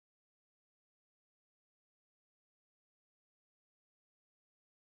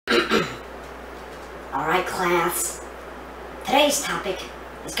Alright class, today's topic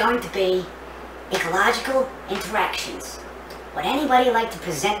is going to be ecological interactions. Would anybody like to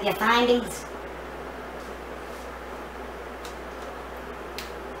present their findings?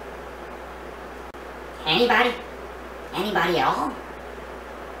 Anybody? Anybody at all?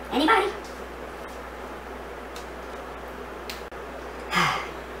 Anybody?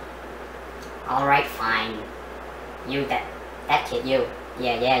 Alright, fine. You, that kid, you.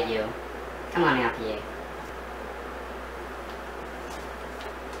 Yeah, you. Come on out here.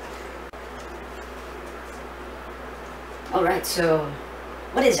 Alright, so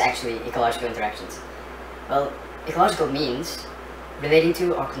what is actually ecological interactions? Well, ecological means relating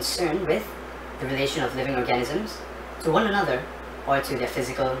to or concerned with the relation of living organisms to one another or to their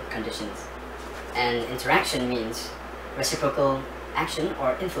physical conditions. And interaction means reciprocal action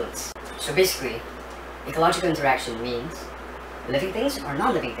or influence. So basically, ecological interaction means living things or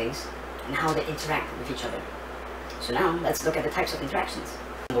non-living things and how they interact with each other. So now, let's look at the types of interactions.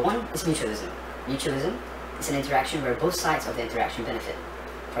 Number one is mutualism. Mutualism is an interaction where both sides of the interaction benefit.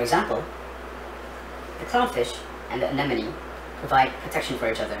 For example, the clownfish and the anemone provide protection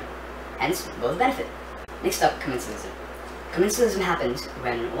for each other, hence both benefit. Next up, commensalism. Commensalism happens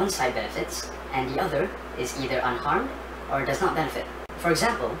when one side benefits and the other is either unharmed or does not benefit. For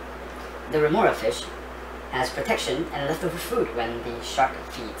example, the remora fish has protection and leftover food when the shark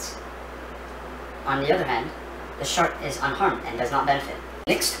feeds. On the other hand, the shark is unharmed and does not benefit.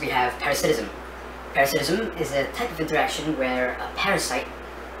 Next, we have parasitism. Parasitism is a type of interaction where a parasite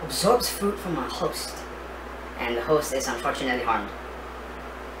absorbs food from a host, and the host is unfortunately harmed.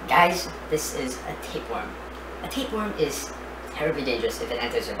 Guys, this is a tapeworm. A tapeworm is terribly dangerous if it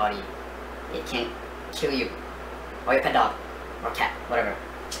enters your body. It can kill you, or your pet dog, or cat, whatever.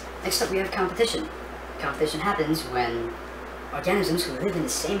 Next up, we have competition. Competition happens when organisms who live in the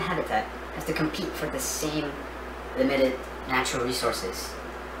same habitat have to compete for the same limited natural resources.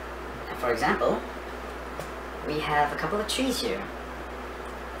 And for example, we have a couple of trees here.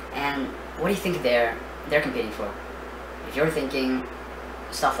 And what do you think they're competing for? If you're thinking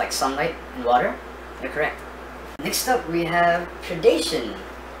stuff like sunlight and water, you're correct. Next up, we have predation.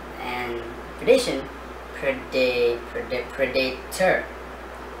 And predation, predator.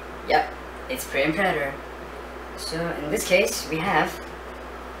 Yep, it's prey and predator. So in this case, we have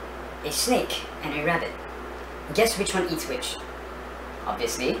a snake and a rabbit. Guess which one eats which?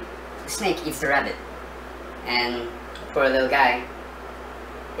 Obviously, the snake eats the rabbit. And poor little guy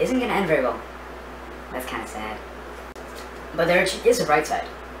isn't gonna end very well. That's kind of sad. But there is a bright side.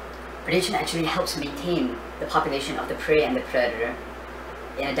 Predation actually helps maintain the population of the prey and the predator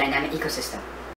in a dynamic ecosystem.